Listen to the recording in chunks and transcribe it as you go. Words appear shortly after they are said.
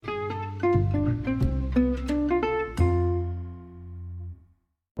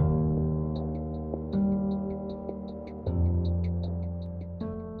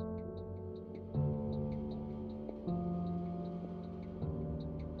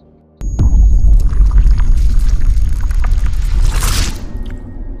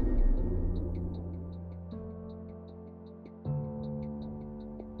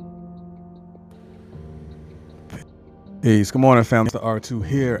Peace. Good morning, family. Mr. R2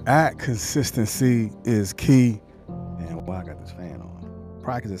 here at Consistency is Key. And why I got this fan on?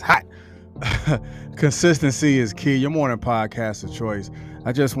 Probably because it's hot. Consistency is key. Your morning podcast of choice.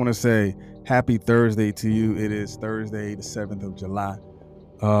 I just want to say happy Thursday to you. It is Thursday, the 7th of July.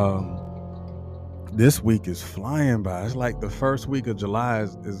 This week is flying by. It's like the first week of July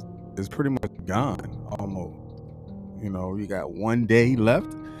is pretty much gone almost. You know, you got one day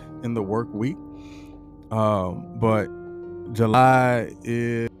left in the work week. But July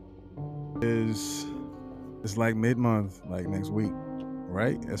is it's like mid-month, like next week,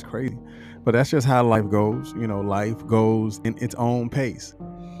 right? That's crazy. But that's just how life goes. You know, life goes in its own pace.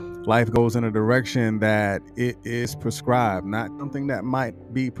 Life goes in a direction that it is prescribed, not something that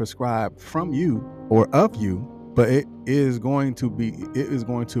might be prescribed from you or of you, but it is going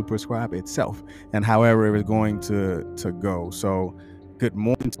to prescribe itself and however it is going to go. So good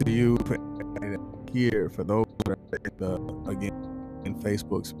morning to you here for those that are in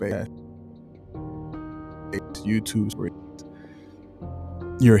Facebook space, YouTube space.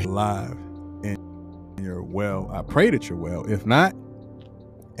 You're live and you're well. I pray that you're well. If not,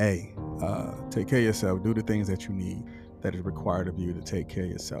 hey, take care of yourself. Do the things that you need that is required of you to take care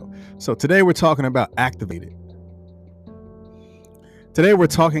of yourself. So today we're talking about activate it. Today we're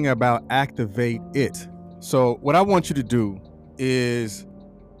talking about activate it. So what I want you to do is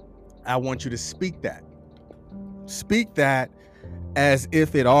I want you to speak that. Speak that as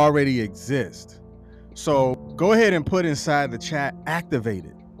if it already exists. So go ahead and put inside the chat, activate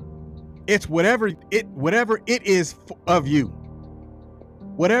it. It's whatever it is of you.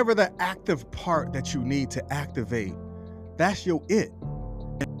 Whatever the active part that you need to activate, that's your it.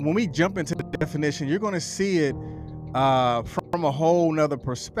 And when we jump into the definition, you're going to see it from a whole nother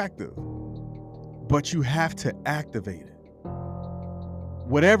perspective. But you have to activate it.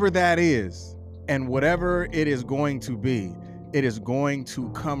 Whatever that is, and whatever it is going to be, it is going to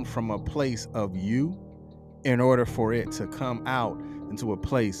come from a place of you in order for it to come out into a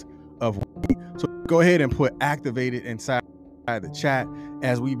place of we. So go ahead and put activated inside the chat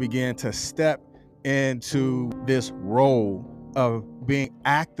as we begin to step into this role of being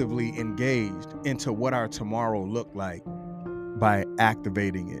actively engaged into what our tomorrow look like by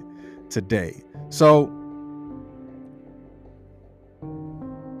activating it today. So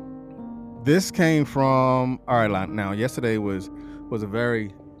this came from, all right, now yesterday was a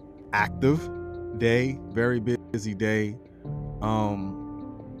very active day, very busy day.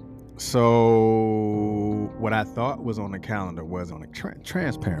 So what I thought was on the calendar was on a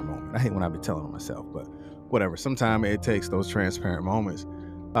transparent moment. I hate when I be telling on myself, but whatever. Sometimes it takes those transparent moments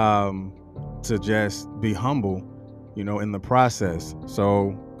to just be humble, you know, in the process.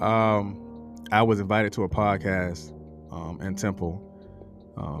 So I was invited to a podcast in Temple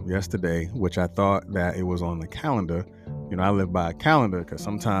yesterday, which I thought that it was on the calendar. You know, I live by a calendar because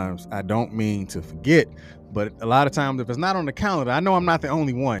sometimes I don't mean to forget, but a lot of times if it's not on the calendar, I know I'm not the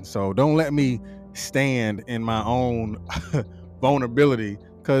only one. So don't let me stand in my own vulnerability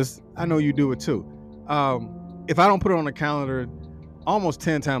because I know you do it too. If I don't put it on the calendar, almost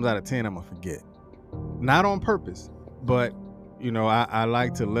 10 times out of 10, I'm gonna forget. Not on purpose, but you know, I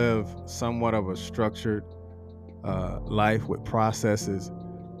like to live somewhat of a structured life with processes.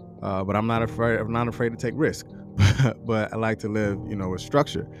 But I'm not afraid to take risk. But I like to live, you know, with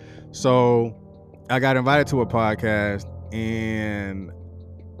structure. So I got invited to a podcast, and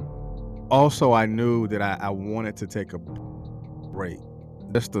also I knew that I wanted to take a break,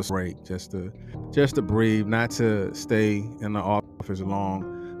 just to breathe, not to stay in the office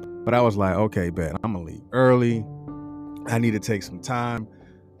long. But I was like, okay, bet I'm gonna leave early. I need to take some time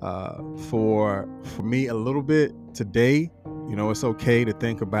for me a little bit today. You know, it's okay to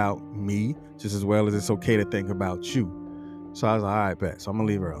think about me just as well as it's okay to think about you. So I was like, all right, bet. So I'm gonna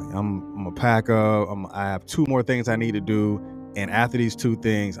leave early. I'm gonna pack up. I have 2 more things I need to do, and after these 2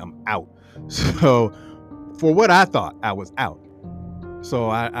 things, I'm out. So for what I thought, I was out. So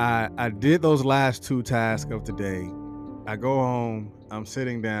I did those last 2 tasks of today. I go home. I'm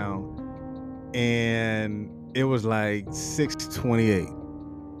sitting down, and it was like 6:28.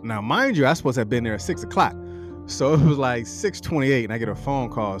 Now, mind you, I was supposed to have been there at 6 o'clock. So it was like 6:28 and I get a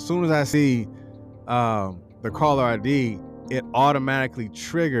phone call. As soon as I see the caller ID, it automatically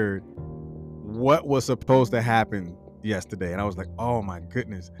triggered what was supposed to happen yesterday. And I was like, oh my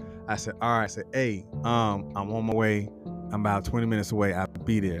goodness. I said, all right. I said, hey, I'm on my way. I'm about 20 minutes away. I'll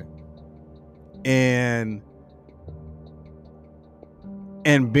be there. And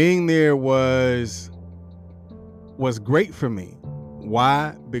being there was great for me.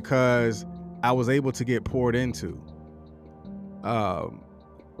 Why? Because I was able to get poured into.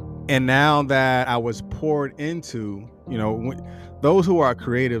 And now that I was poured into, those who are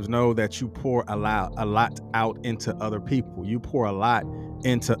creatives know that you pour a lot out into other people. You pour a lot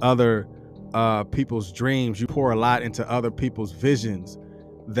into other people's dreams. You pour a lot into other people's visions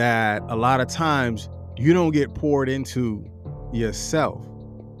that a lot of times you don't get poured into yourself.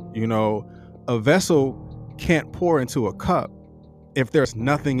 A vessel can't pour into a cup if there's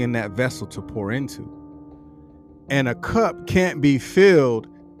nothing in that vessel to pour into. And a cup can't be filled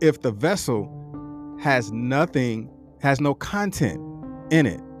if the vessel has no content in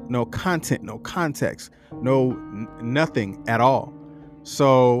it, no content, no context, nothing at all.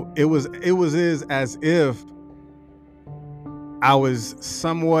 So it was as if I was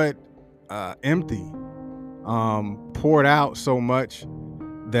somewhat empty, poured out so much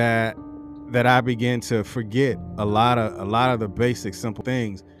that I began to forget a lot of the basic simple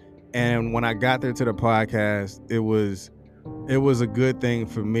things. And when I got there to the podcast, it was a good thing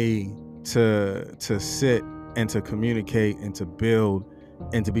for me to sit and to communicate and to build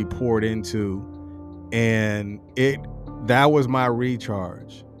and to be poured into. And that was my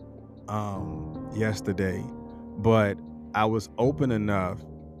recharge yesterday. But I was open enough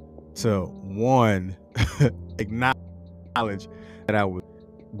to, one, acknowledge that I was,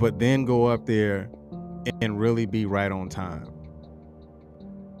 but then go up there and really be right on time.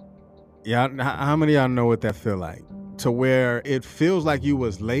 Yeah, how many of y'all know what that feel like? To where it feels like you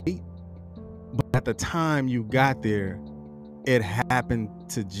was late, but at the time you got there, it happened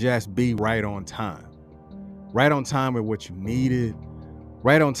to just be right on time. Right on time with what you needed,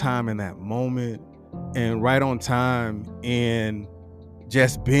 right on time in that moment, and right on time in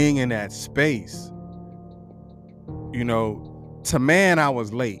just being in that space. To man, I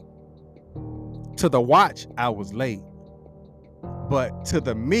was late. To the watch, I was late. But to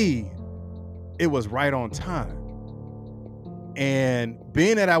the me, it was right on time. And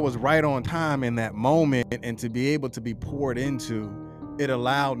being that I was right on time in that moment and to be able to be poured into, it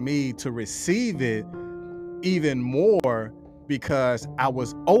allowed me to receive it even more because I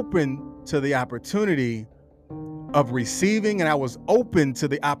was open to the opportunity of receiving, and I was open to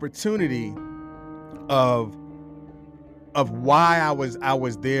the opportunity of why I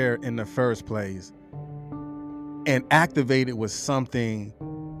was there in the first place, and activated with something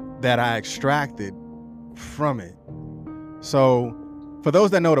that I extracted from it. So for those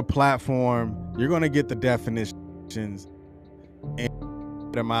that know the platform, you're going to get the definitions and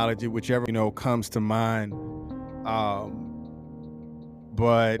etymology, whichever comes to mind.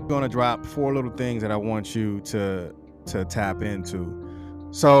 But I'm going to drop 4 little things that I want you to tap into.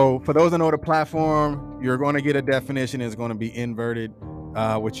 So for those that know the platform, you're going to get a definition. It's going to be inverted,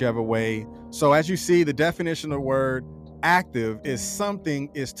 whichever way. So as you see, the definition of the word active is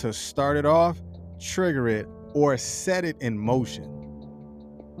something is to start it off, trigger it, or set it in motion.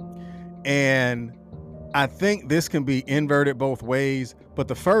 And I think this can be inverted both ways, but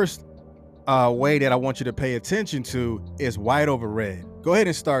the first way that I want you to pay attention to is white over red. Go ahead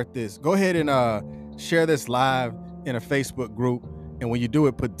and start this. Go ahead and share this live in a Facebook group. And when you do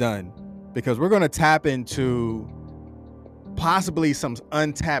it, put done, because we're going to tap into possibly some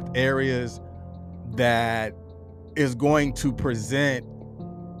untapped areas that is going to present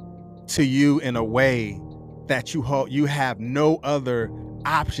to you in a way that you have no other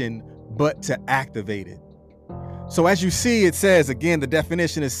option but to activate it. So as you see, it says, again, the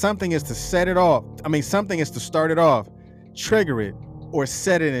definition is something is to set it off. Something is to start it off, trigger it, or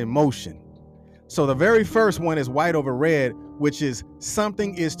set it in motion. So the very first one is white over red, which is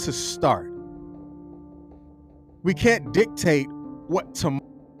something is to start. We can't dictate what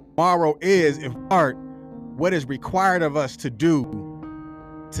tomorrow is if we start what is required of us to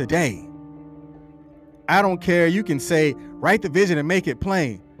do today. I don't care. You can say, write the vision and make it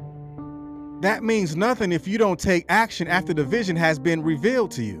plain. That means nothing if you don't take action after the vision has been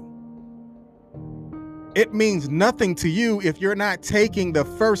revealed to you. It means nothing to you if you're not taking the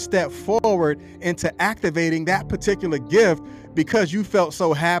first step forward into activating that particular gift because you felt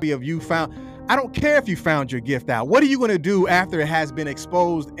so happy I don't care if you found your gift out. What are you going to do after it has been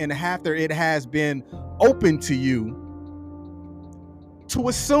exposed and after it has been open to you to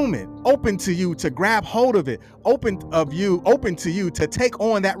assume it, open to you to grab hold of it, open to you to take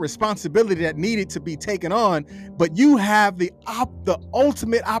on that responsibility that needed to be taken on, but you have the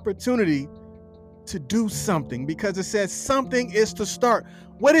ultimate opportunity to do something, because it says something is to start.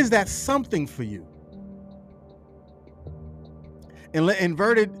 What is that something for you? And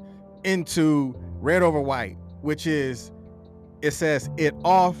inverted into red over white, which is, it says it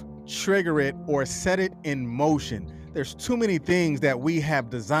off, trigger it, or set it in motion. There's too many things that we have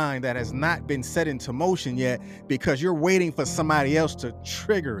designed that has not been set into motion yet because you're waiting for somebody else to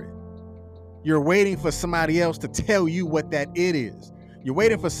trigger it. You're waiting for somebody else to tell you what that it is. You're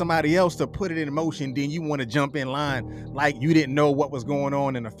waiting for somebody else to put it in motion, then you want to jump in line like you didn't know what was going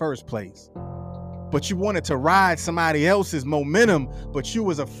on in the first place. But you wanted to ride somebody else's momentum, but you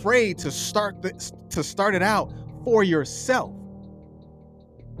was afraid to start it out for yourself.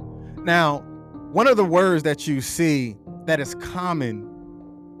 Now, one of the words that you see that is common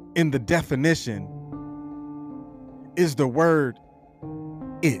in the definition is the word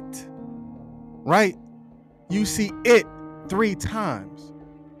it, right? You see it 3 times.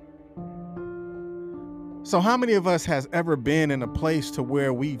 So how many of us has ever been in a place to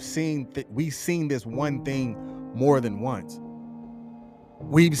where we've seen this one thing more than once?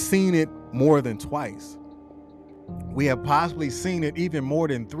 We've seen it more than twice. We have possibly seen it even more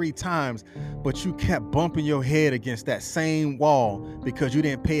than 3 times, but you kept bumping your head against that same wall because you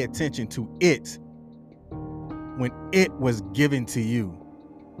didn't pay attention to it when it was given to you,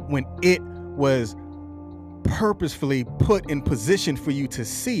 when it was purposefully put in position for you to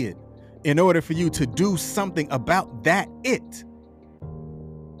see it in order for you to do something about that it.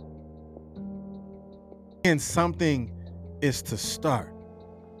 And something is to start.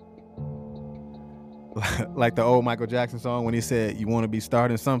 Like the old Michael Jackson song when he said, you want to be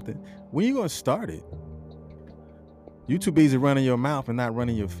starting something. When you going to start it? You too busy running your mouth and not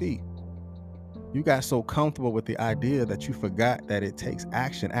running your feet. You got so comfortable with the idea that you forgot that it takes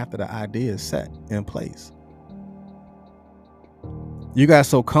action after the idea is set in place. You got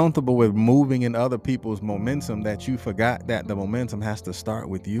so comfortable with moving in other people's momentum that you forgot that the momentum has to start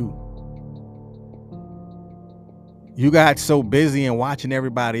with you. You got so busy in watching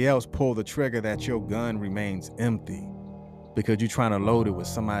everybody else pull the trigger that your gun remains empty because you're trying to load it with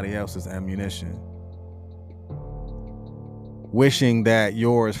somebody else's ammunition. Wishing that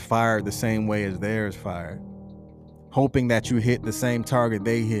yours fired the same way as theirs fired. Hoping that you hit the same target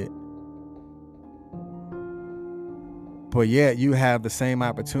they hit. But yet you have the same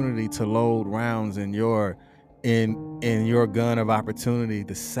opportunity to load rounds in your gun of opportunity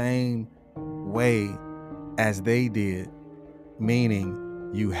the same way as they did, meaning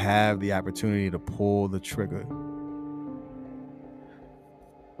you have the opportunity to pull the trigger.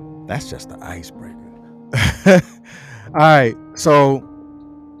 That's just the icebreaker. All right, so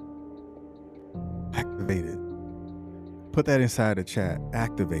activate it. Put that inside the chat.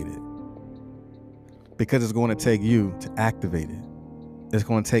 Activate it. Because it's going to take you to activate it. It's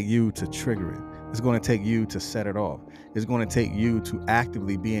going to take you to trigger it. It's going to take you to set it off. It's going to take you to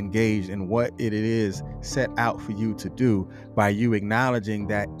actively be engaged in what it is set out for you to do by you acknowledging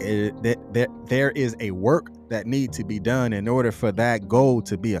that there is a work that needs to be done in order for that goal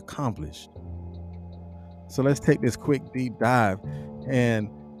to be accomplished. So let's take this quick deep dive and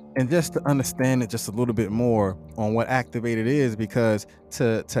just to understand it just a little bit more on what activated is, because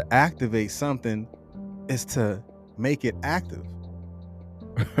to activate something is to make it active.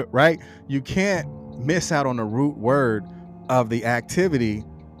 Right? You can't miss out on the root word of the activity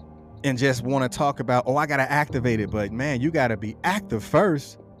and just want to talk about, oh, I got to activate it. But man, you got to be active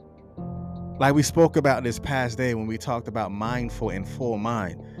first. Like we spoke about this past day when we talked about mindful and full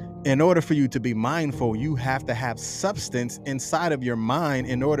mind. In order for you to be mindful, you have to have substance inside of your mind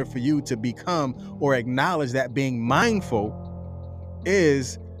in order for you to become or acknowledge that being mindful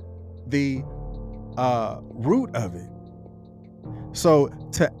is the root of it. So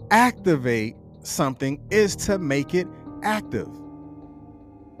to activate something is to make it active.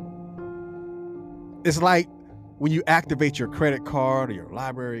 It's like when you activate your credit card or your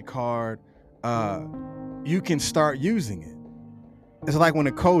library card, you can start using it. It's like when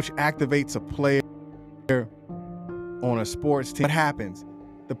a coach activates a player on a sports team. What happens?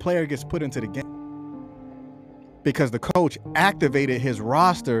 The player gets put into the game because the coach activated his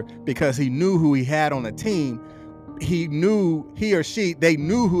roster because he knew who he had on the team. He or she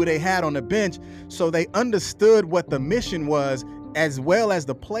knew who they had on the bench, so they understood what the mission was, as well as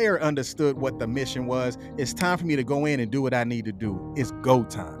the player understood what the mission was. It's time for me to go in and do what I need to do. It's go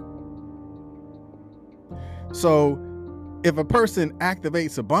time. So if a person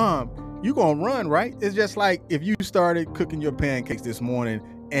activates a bomb, you're gonna run, right? It's just like if you started cooking your pancakes this morning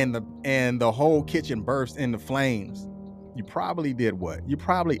and the whole kitchen burst into flames. You probably did what? You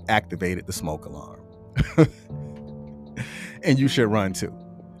probably activated the smoke alarm. And you should run too.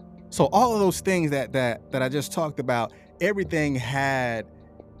 So all of those things that I just talked about, everything had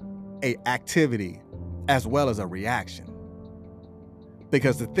a activity as well as a reaction.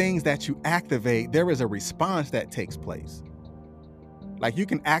 Because the things that you activate, there is a response that takes place. Like, you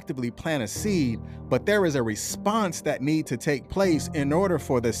can actively plant a seed, but there is a response that needs to take place in order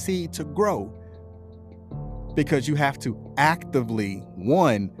for the seed to grow. Because you have to actively,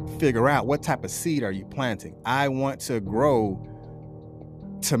 one, figure out what type of seed are you planting. I want to grow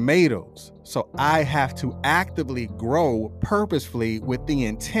tomatoes. So I have to actively grow purposefully with the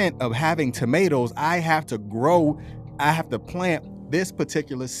intent of having tomatoes. I have to plant this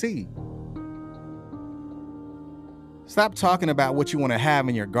particular seed. Stop talking about what you want to have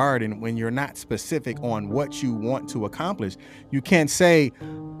in your garden when you're not specific on what you want to accomplish. You can't say,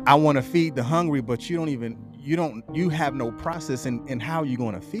 I want to feed the hungry, but you have no process in how you're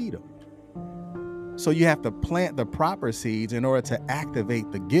going to feed them. So you have to plant the proper seeds in order to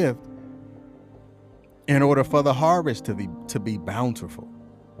activate the gift in order for the harvest to be bountiful.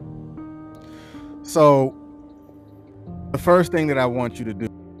 So the first thing that I want you to do,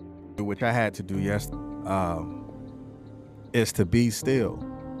 which I had to do yesterday, is to be still.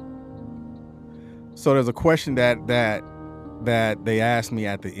 So there's a question that they asked me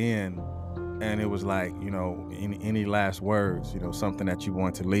at the end, and it was like, any last words, something that you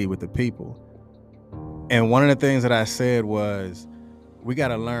want to leave with the people. And one of the things that I said was, we got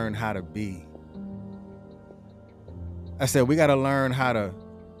to learn how to be. I said, we got to learn how to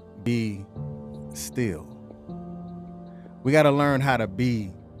be still. We got to learn how to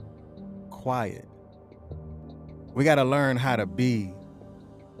be quiet. We got to learn how to be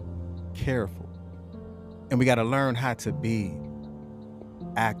careful. And we got to learn how to be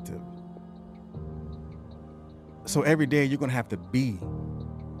active. So every day you're going to have to be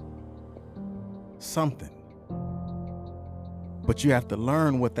something. But you have to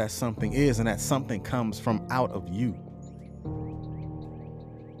learn what that something is, and that something comes from out of you.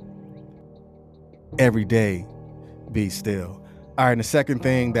 Every day, be still. All right, and the second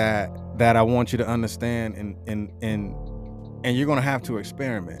thing that I want you to understand, and you're going to have to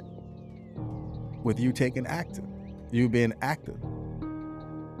experiment with you taking active, you being active.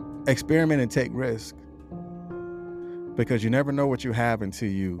 Experiment and take risk, because you never know what you have until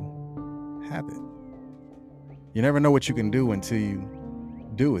you have it. You never know what you can do until you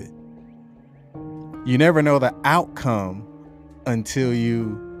do it. You never know the outcome until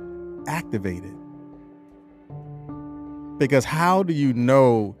you activate it. Because how do you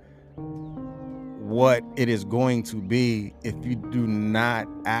know what it is going to be if you do not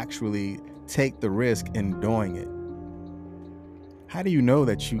actually take the risk in doing it? How do you know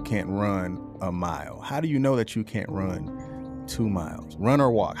that you can't run a mile? How do you know that you can't run 2 miles? Run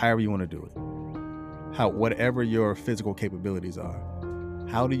or walk, however you want to do it. Whatever your physical capabilities are.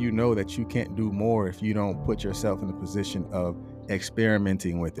 How do you know that you can't do more if you don't put yourself in a position of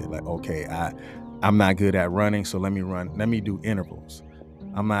experimenting with it? Like, okay, I'm not good at running, so let me do intervals.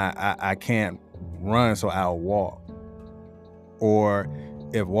 I can't run, so I'll walk. Or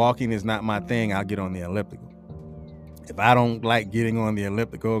if walking is not my thing, I'll get on the elliptical. If I don't like getting on the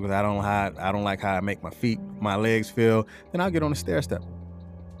elliptical because I don't like how I make my legs feel, then I'll get on the stair step.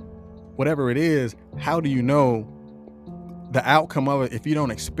 Whatever it is, how do you know the outcome of it if you don't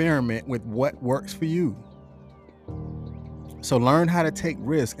experiment with what works for you? So learn how to take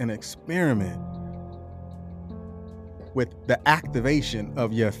risks and experiment with the activation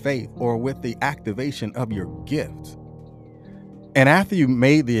of your faith, or with the activation of your gift. And after you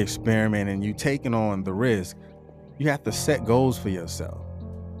made the experiment and you taken on the risk, you have to set goals for yourself.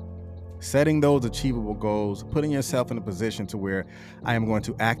 Setting those achievable goals, putting yourself in a position to where I am going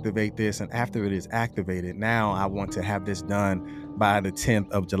to activate this, and after it is activated, now I want to have this done by the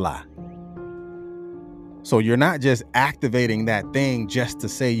 10th of July. So you're not just activating that thing just to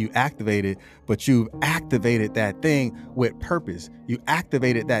say you activated, but you've activated that thing with purpose. You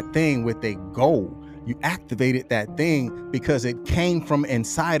activated that thing with a goal. You activated that thing because it came from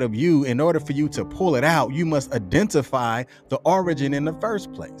inside of you. In order for you to pull it out, you must identify the origin in the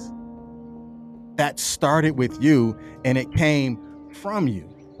first place. That started with you and it came from you.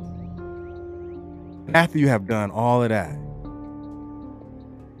 After you have done all of that,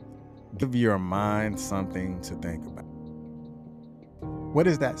 give your mind something to think about. What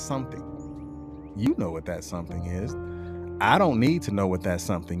is that something? You know what that something is. I don't need to know what that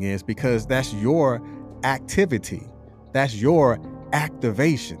something is, because that's your activity. That's your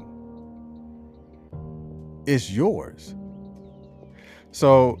activation. It's yours.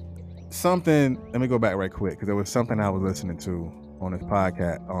 So let me go back right quick, because there was something I was listening to on this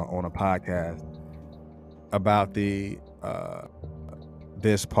podcast, on a podcast about this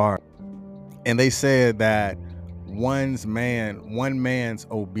part. And they said that one man's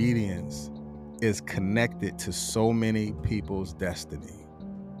obedience is connected to so many people's destiny.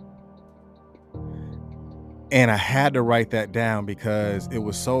 And I had to write that down because it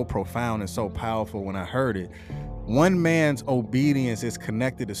was so profound and so powerful when I heard it. One man's obedience is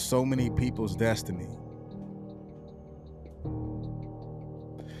connected to so many people's destiny.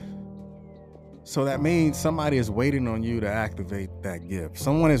 So that means somebody is waiting on you to activate that gift.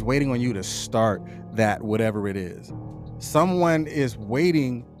 Someone is waiting on you to start that, whatever it is. Someone is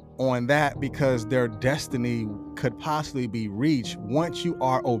waiting on that because their destiny could possibly be reached once you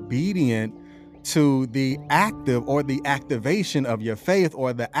are obedient to the active or the activation of your faith,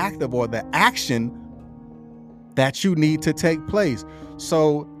 or the active or the action that you need to take place.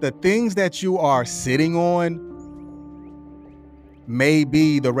 So the things that you are sitting on may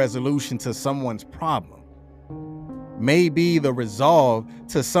be the resolution to someone's problem, may be the resolve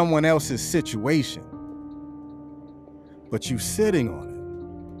to someone else's situation, but you sitting on it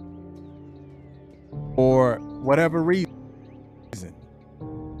for whatever reason.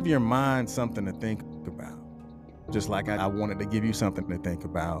 Give your mind something to think about, just like I wanted to give you something to think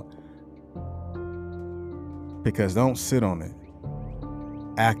about. Because don't sit on it,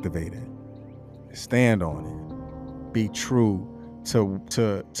 activate it, stand on it, be true to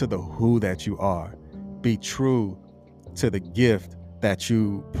the who that you are, be true to the gift that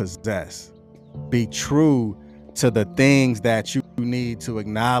you possess, be true to the things that you need to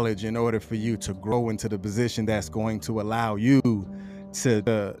acknowledge in order for you to grow into the position that's going to allow you to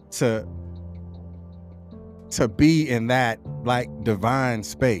be in that like divine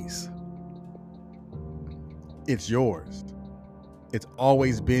space. It's yours. It's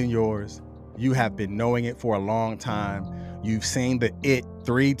always been yours. You have been knowing it for a long time. You've seen the it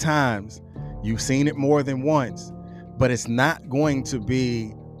 3 times. You've seen it more than once, but it's not going to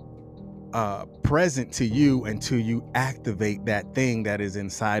be present to you until you activate that thing that is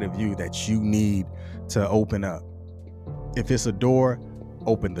inside of you that you need to open up. If it's a door,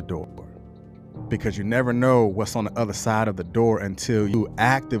 open the door, because you never know what's on the other side of the door until you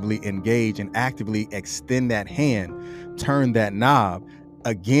actively engage and actively extend that hand, turn that knob.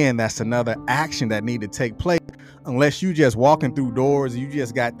 Again, that's another action that need to take place. Unless you just walking through doors, you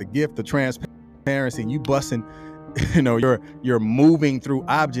just got the gift of transparency and you busting, you're moving through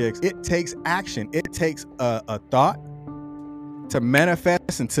objects. It takes action. It takes a thought to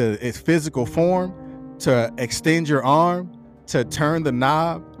manifest into its physical form, to extend your arm, to turn the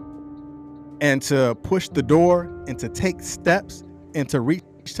knob, and to push the door, and to take steps, and to reach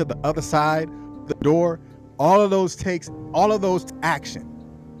to the other side of the door. All of those action,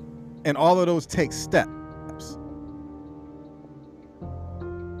 and all of those take steps.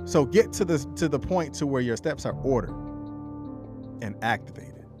 So get to the point to where your steps are ordered and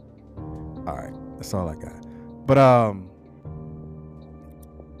activated. All right, that's all I got. But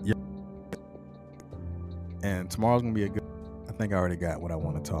yeah. And tomorrow's gonna be a good. I think I already got what I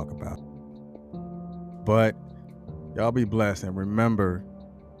want to talk about. But y'all be blessed, and remember,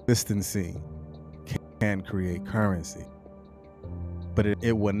 consistency can create currency, but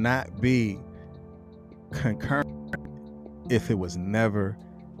it will not be concurrent if it was never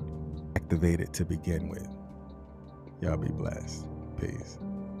activated to begin with. Y'all be blessed. Peace.